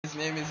His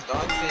name is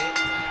Dante.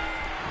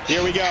 Here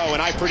we go,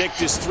 and I predict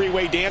this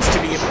three-way dance to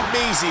be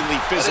amazingly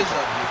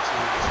physical.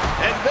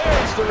 And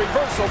there's the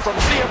reversal from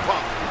CM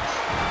Punk.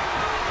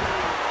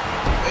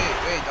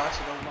 Wait,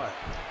 Dante don't what?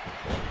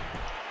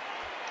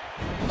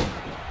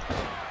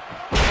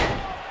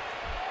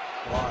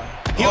 Why?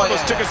 He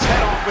almost took his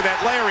head off with that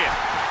lariat.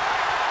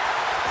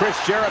 Chris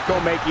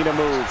Jericho making a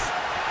move.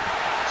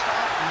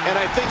 And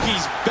I think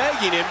he's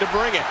begging him to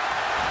bring it.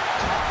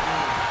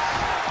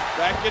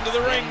 Back into the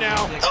ring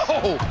now.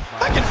 Oh,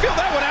 I can feel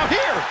that one out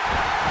here.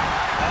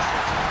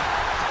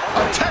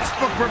 A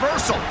textbook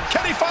reversal.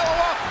 Can he follow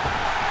up?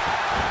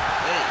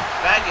 Hey,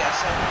 faggot, I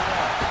said no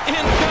more.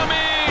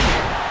 Incoming!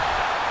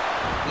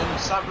 Then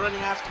stop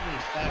running after me,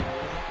 faggot.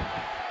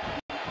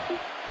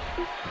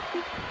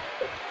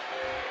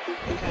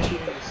 I can't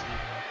hear this.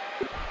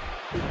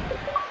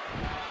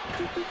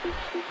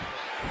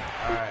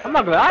 Alright. I'm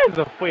not gonna lie, it's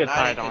a full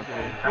tired on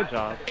him. Good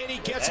job. And he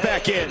gets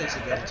back in.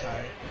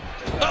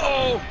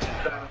 Uh-oh!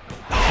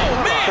 Oh,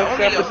 man!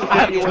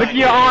 Look at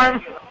your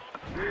arm.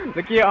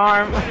 Look at your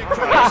arm.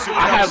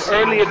 I have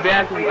early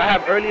advanced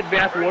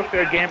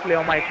warfare gameplay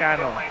on my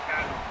channel.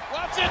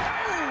 Watch it!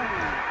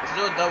 There's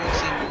no double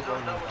team move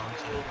on that one.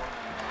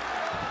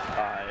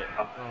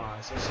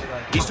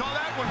 He saw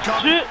that one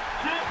coming. Shit.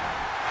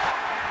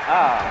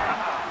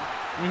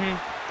 And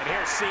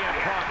here's CM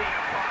Punk.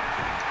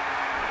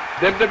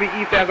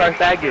 WWE fans are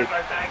faggots.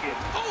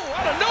 Oh,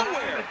 out of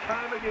nowhere!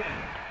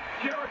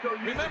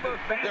 Remember,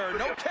 there are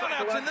no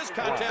countouts in this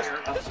contest.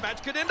 This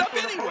match could end up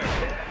anywhere.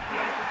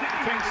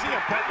 King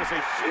CM Punk was a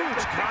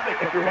huge comic.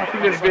 If you're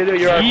watching this video,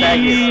 you're a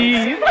faggot.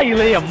 This is how you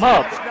lay him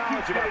up.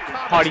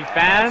 Party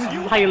fans, this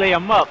is how you lay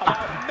him up. What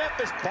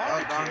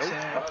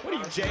are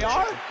you,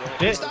 JR?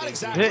 He's not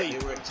exactly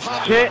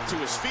Shit. to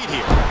his feet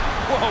here.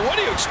 Whoa, what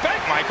do you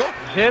expect, Michael?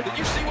 Shit. Did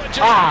you see what just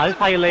This is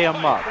how you lay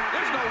him up.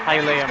 There's no How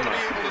you way lay he's him gonna up.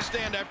 be able to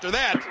stand after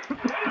that.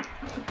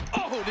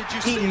 Oh, did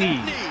you see that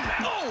knee. knee?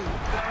 Oh,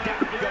 down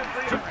goes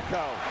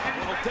Jericho.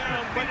 Well,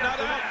 down, but not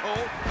out.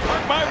 Oh,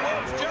 mark my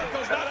words,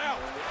 Jericho's not out.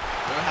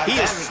 He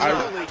is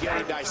slowly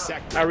getting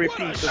dissected. I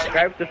repeat,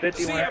 subscribe to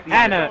 51.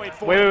 Anna,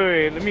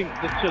 wait, let me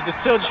just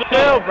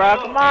chill, bro.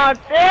 Come on,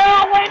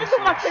 chill. Wait, this is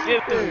my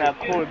signature in that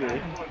quarter.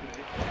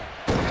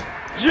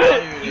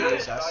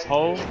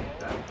 Ho.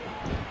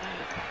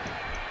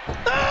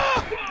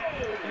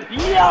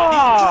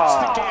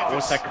 Yeah.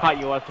 Wish I caught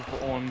you as for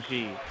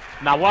OMG.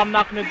 Now what I'm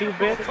not gonna do,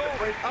 bitch?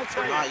 I'll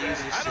tell you, I don't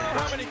know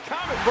how many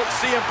comic books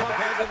CM Punk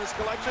has in his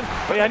collection.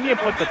 Wait, I need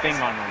to put the thing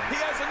on him. He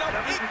has enough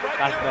ink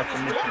right That's there the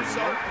on his mission.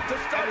 torso to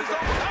start his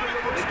own comic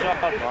book Good store.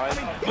 job,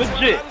 Bryan.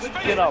 Legit.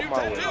 Get out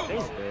my way.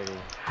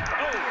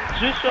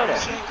 Just shut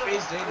up.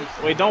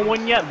 Wait, don't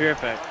win yet, Beer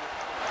Effect.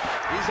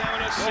 He's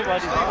having a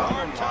seriously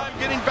hard time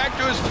getting back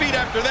to his feet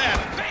after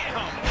that.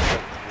 Bam!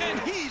 And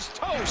he's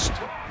toast.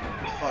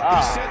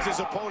 He sends his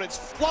opponents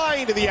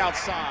flying to the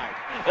outside.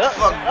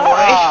 Fuck,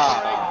 boy.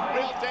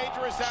 Real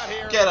dangerous out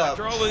here. Get up.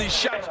 After all of these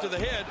shots to the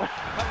head,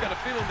 I've got a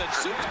feeling that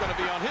Soup's going to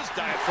be on his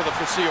diet for the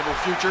foreseeable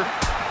future.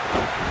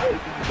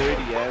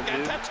 Dirty ass, Got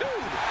dude.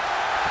 tattooed.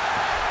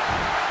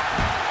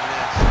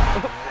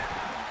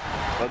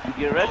 About to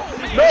get ready?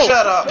 No!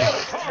 Shut up!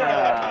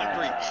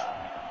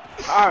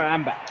 Alright,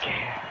 I'm back.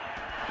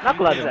 Not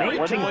glad of that. Every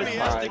One thing time is he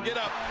has to fine. get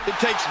up, it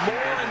takes more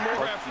and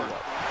more effort.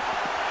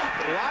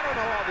 Well, I don't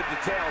know all the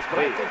details, but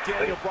I think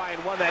Daniel Bryan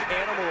won that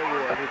animal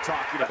award we're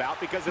talking about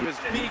because of his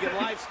vegan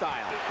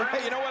lifestyle.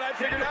 Hey, you know what I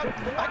figured out?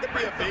 I could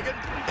be a vegan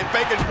if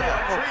bacon grew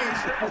on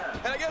trees.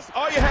 And I guess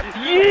all you have to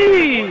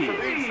do for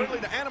being friendly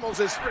to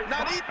animals is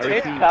not eat them.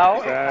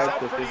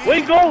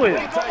 Where you going?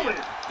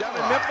 Down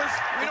in Memphis,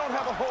 we don't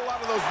have a whole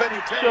lot of those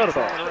vegetarians Shut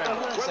up. going around,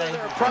 whether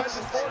there are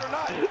prizes for it or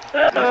not.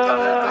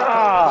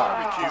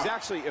 He's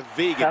actually a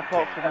vegan. That's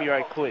all for me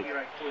right quick.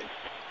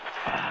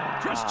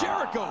 Chris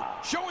Jericho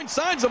showing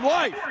signs of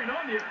life.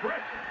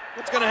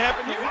 What's going to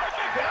happen here?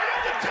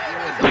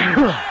 Can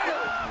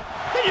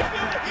you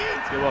feel the heat?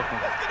 You're welcome.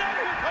 Let's get out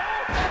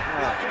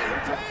of here,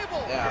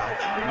 Cole.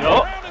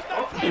 Nope.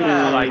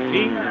 Like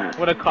me?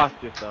 What it cost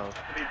yourself?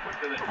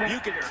 You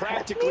can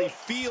practically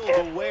feel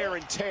the wear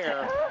and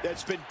tear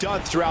that's been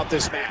done throughout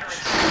this match.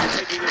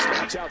 Taking this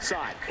match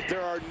outside.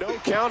 There are no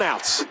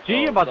countouts.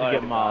 Gee, you're about to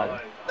get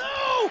mobbed. No!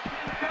 Oh,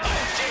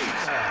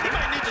 jeez. He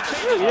might need to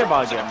change You're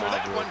about to get after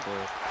that mobbed. one.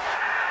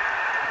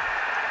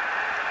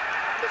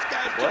 This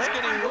guy's just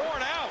getting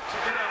worn out.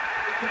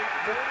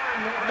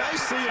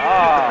 Nicely.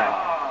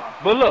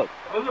 But look.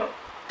 I'm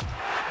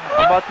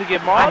about to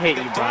get mobbed. I hate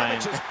you,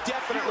 Bryan.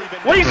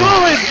 Where you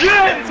going,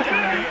 Jim?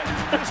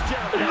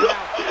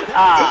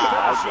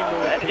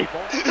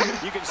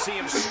 You can see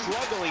him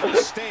struggling to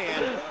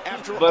stand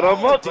after But I'm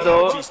all up, the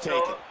though. damage he's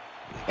taken.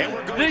 And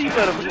we're Then going you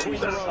better between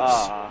the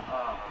ropes.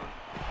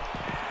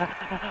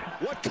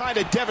 What kind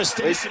of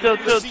devastation? Wait,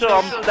 chill.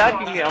 I'm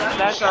stacking it. I'm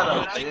stacking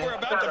I think we're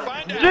about to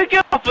find out. it.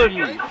 Get off of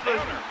me.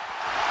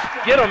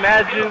 Get him,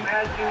 Adjun.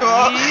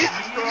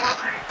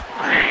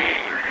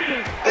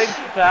 Thanks,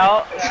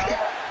 pal.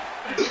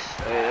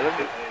 Hey, let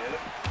me.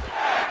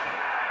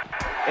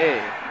 Hey.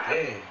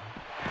 Hey.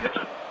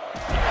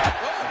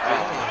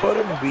 Put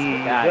him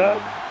beat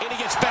up. And he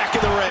gets back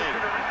in the ring.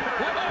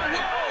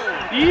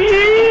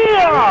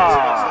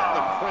 Yeah!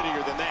 Look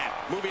prettier than that.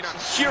 Moving on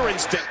sheer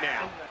instinct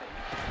now.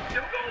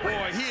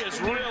 Boy, he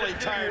is really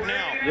tired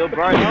now. Yo,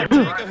 Bryan.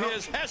 The tank of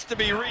his has to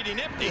be reading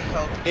empty.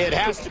 It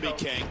has to be,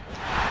 King.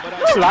 But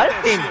I like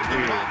see him. it. Oh,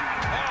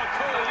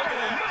 Cole, look at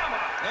that.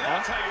 Now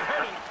that's how you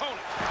hurt an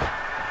opponent.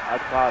 I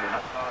caught him.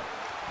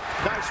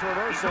 Nice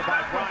reversal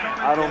by Bryan.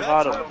 I don't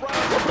got him.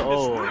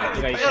 Oh,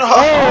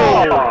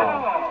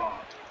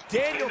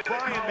 Daniel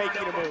Bryan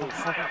making a move.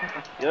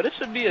 Yo, this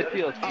should be a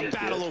TLC. A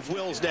battle of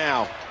wills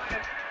now.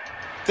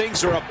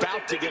 Things are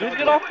about to get ugly.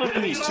 Get off of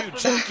me. These two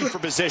jockey for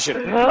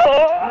position.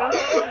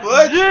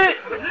 What?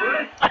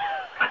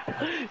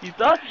 You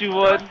thought you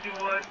would.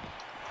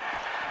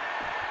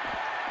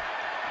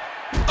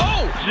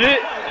 Oh!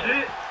 Shit.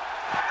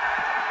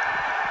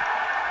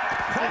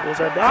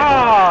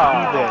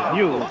 Even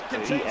you.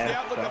 can change the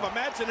outlook of a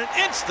match in an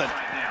instant.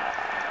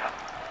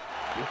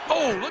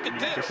 Oh, look at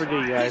this. Forget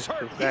you guys.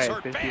 He's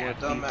hurt bad.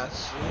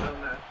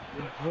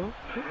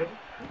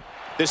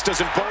 This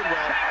doesn't bode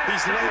well.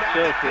 He's laid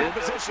out in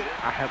position.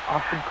 I have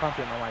awesome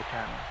content on my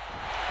channel.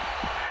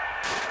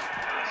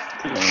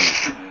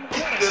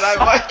 Did I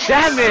watch?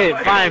 Damn it,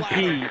 Bryan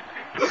P.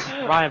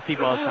 Bryan P.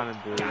 all trying to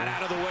do. Got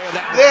out of the way of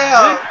that.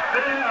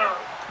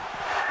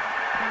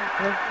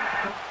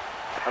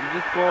 I'm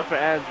just going for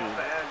Andrew.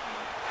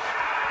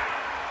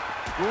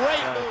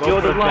 Great move. Yo,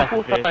 the line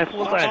full side.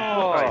 Oh my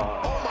God.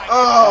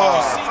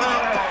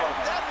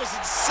 That was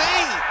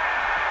insane.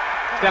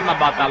 Tell me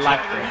about that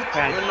life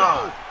thing. You're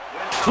not.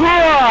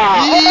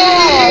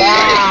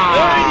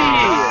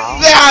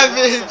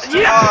 Savage!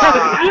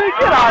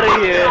 Get out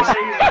of here!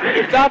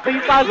 Stop, he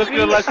sounds a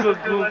good like a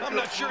goof. I'm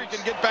not sure he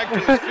can get back to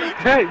his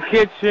feet.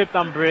 Kid chipped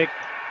on brick.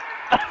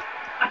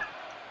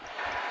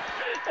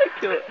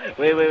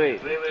 Wait.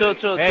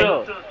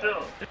 Chill.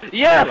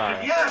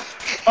 Yeah!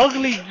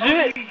 Ugly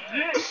jit!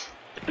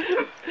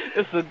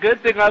 It's a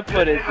good thing I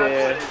put it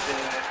there.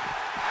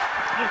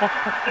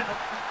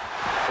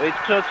 Wait,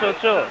 chill.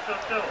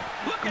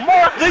 Come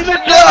on,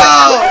 signature!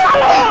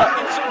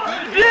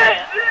 Shit!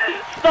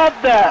 Stop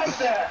that!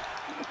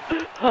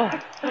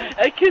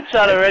 That kid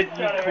shot a red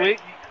quick.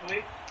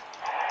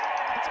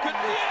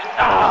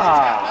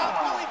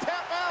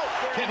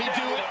 Can he do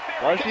it?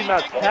 Why is he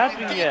not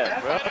tapping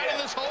yet, bro?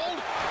 He's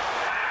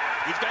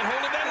got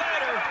hold of that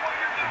ladder.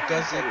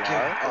 Doesn't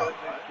give up.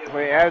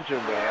 Wait, Andrew,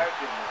 bro.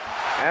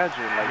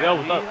 Andrew, like, yo,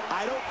 what's up?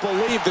 I don't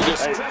believe the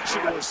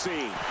destruction we're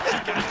seeing.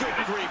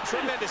 Good grief,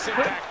 tremendous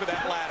impact with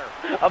that ladder.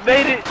 I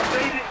made it.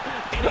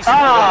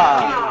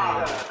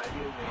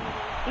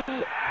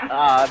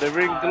 The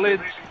ring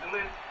glitch.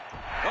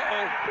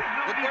 Uh-oh,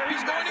 look where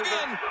he's going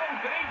again.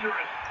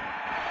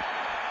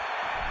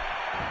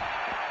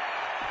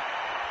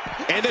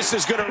 And this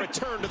is going to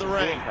return to the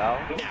ring.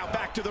 Now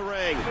back to the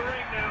ring.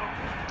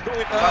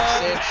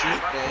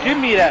 Give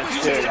me that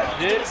shit.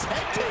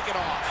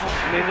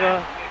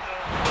 Nigga.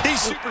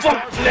 These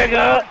superstars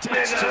nigga. to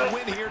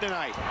win here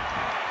tonight.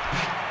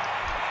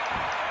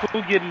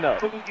 Who getting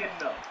up?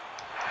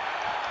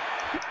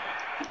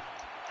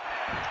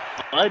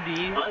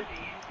 Buddy.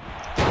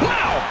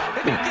 Wow!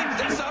 If he keeps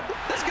this up,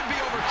 this could be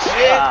over.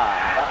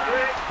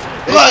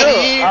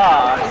 Buddy!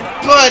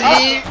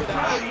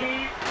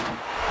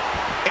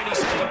 And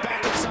he's heading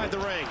back inside the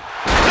ring.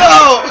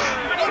 No!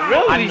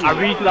 Really? I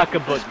read like a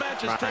book. This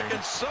match is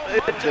taking so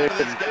much out of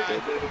this guy.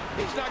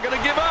 He's not going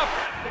to give up.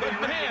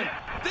 But man,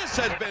 this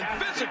has been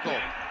physical.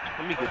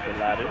 Let me get the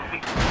ladder.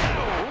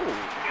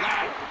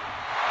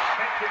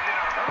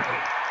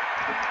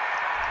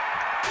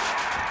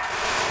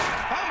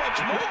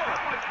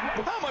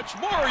 How much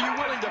more are you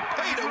willing to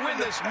pay to win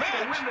this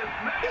match?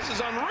 This is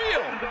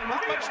unreal.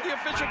 Not much the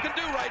official can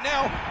do right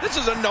now. This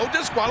is a no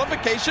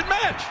disqualification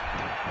match.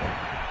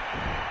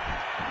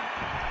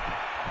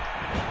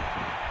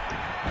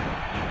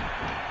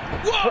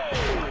 Whoa!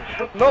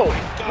 No.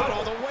 Got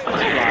all the way.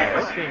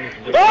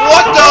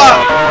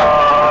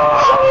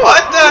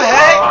 What the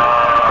heck?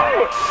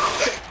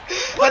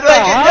 How do I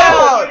get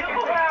down?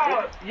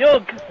 Yo,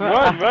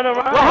 run around.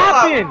 What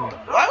happened?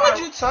 Why would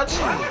you touch me?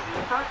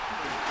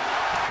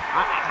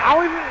 I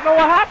don't even know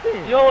what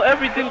happened. Yo,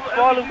 everything's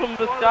falling from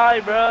the sky,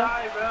 bro.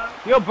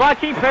 Yo, Bryan,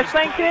 can you press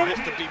thank him? This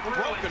to be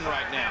broken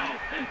right now.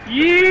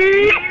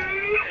 Yeah.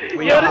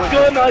 Yo, this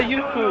going on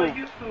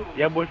YouTube.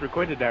 Yeah, boys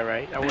recorded that,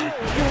 right?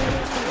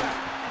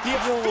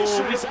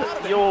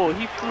 Yo,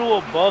 he flew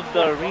above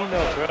the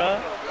arena, bro.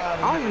 I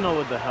don't even know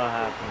what the hell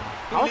happened.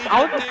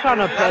 I was just trying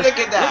to press. Look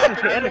at that.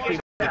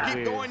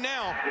 Keep going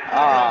now.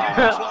 How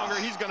much longer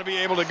he's going to be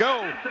able to go?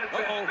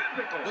 Uh-oh.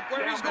 Look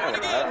where he's going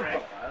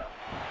again.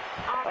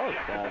 That was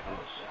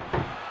savage.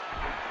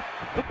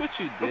 Look what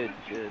you did,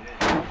 kid.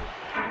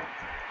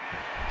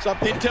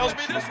 Something tells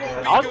me this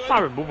won't be I was good.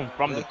 trying to remove him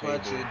from the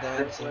table.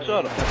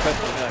 Shut up.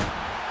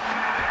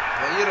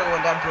 Well, you're the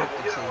one that broke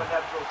the team.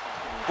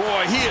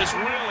 Boy, he is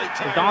really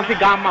tired. Dante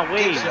got in my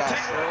way. Good shot.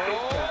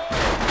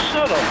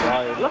 Shut up,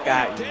 boy. Look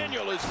at you.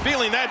 Daniel is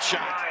feeling that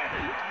shot.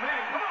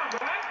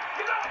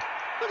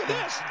 Look Look at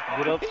this.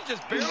 Get up. He's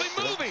just barely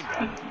moving.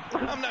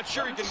 I'm not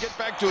sure he can get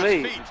back to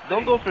his feet.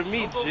 Don't go for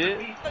me, Jit.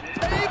 The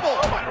table.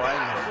 Oh my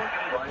gosh.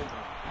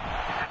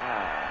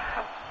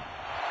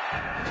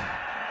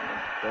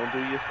 Don't do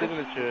your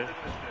signature.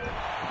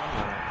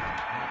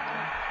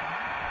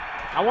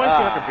 I want to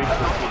see like a big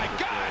Oh my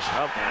gosh.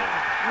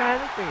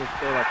 Man, this thing is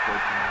still like 14.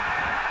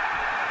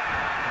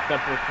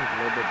 Except for it's a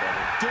little bit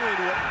better. Doing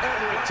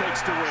whatever it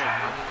takes to win.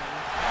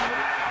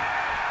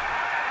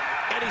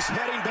 And he's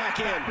heading back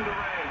in.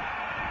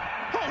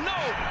 Oh no!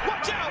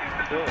 Watch out!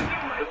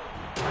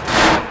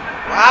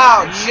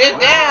 Wow, shit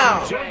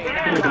down!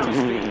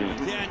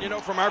 Yeah, and you know,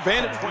 from our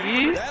vantage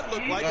point, that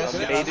looked like it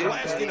had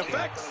lasting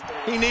effects.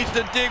 He needs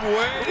to dig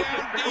way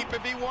down deep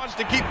if he wants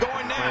to keep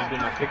going now.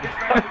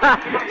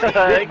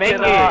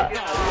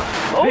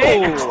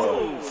 Bang it!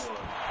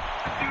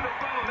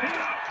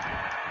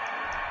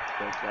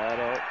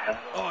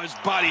 Oh, his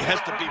body has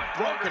to be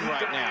broken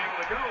right now.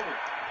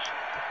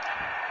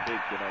 Get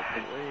out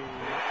the way.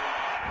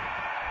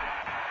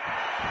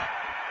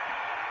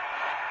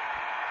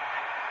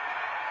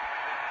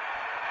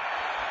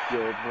 Yo,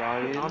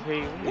 Bryan.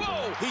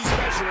 Whoa, he's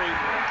measuring.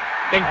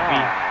 Thanks, B.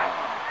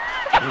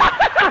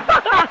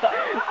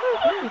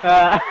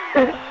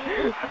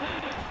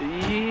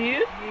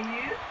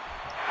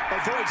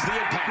 Avoids the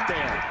impact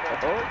there.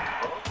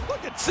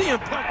 Look at CM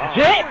Punk.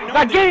 Jit,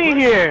 not getting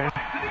here.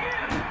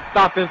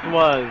 Thought this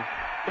was.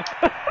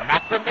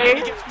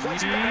 Masturbate.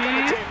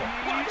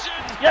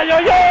 Yo, yo,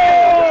 yo!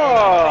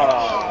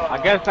 I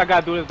guess I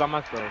gotta do this by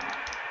myself.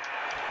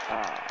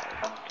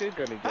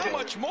 How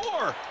much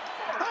more?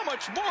 How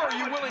much more are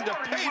you willing to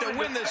pay to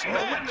win this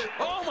match?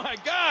 Oh my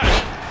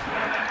gosh!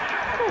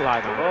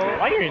 Why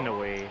are you in the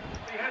way?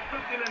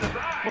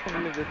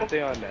 Just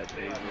stay on that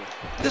table.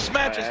 This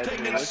match is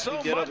taking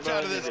so much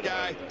out of this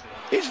guy.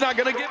 He's not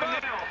gonna give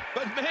up.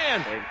 But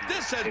man,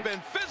 this has been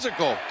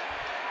physical.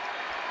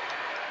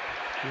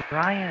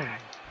 Bryan.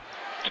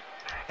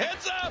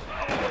 Heads up!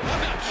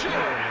 I'm not sure.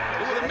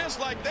 But with a miss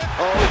like that.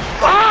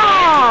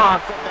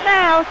 Fuck!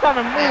 Man, I was trying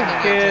to move,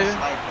 kid.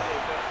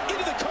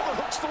 Into the cover,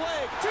 hooks the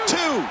leg. 2,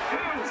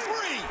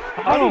 3.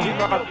 I don't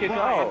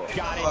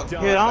Got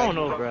it. I don't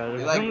know, bro.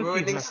 You like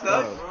ruining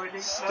stuff?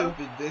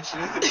 Stupid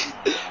bitches.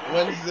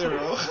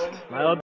 1-0.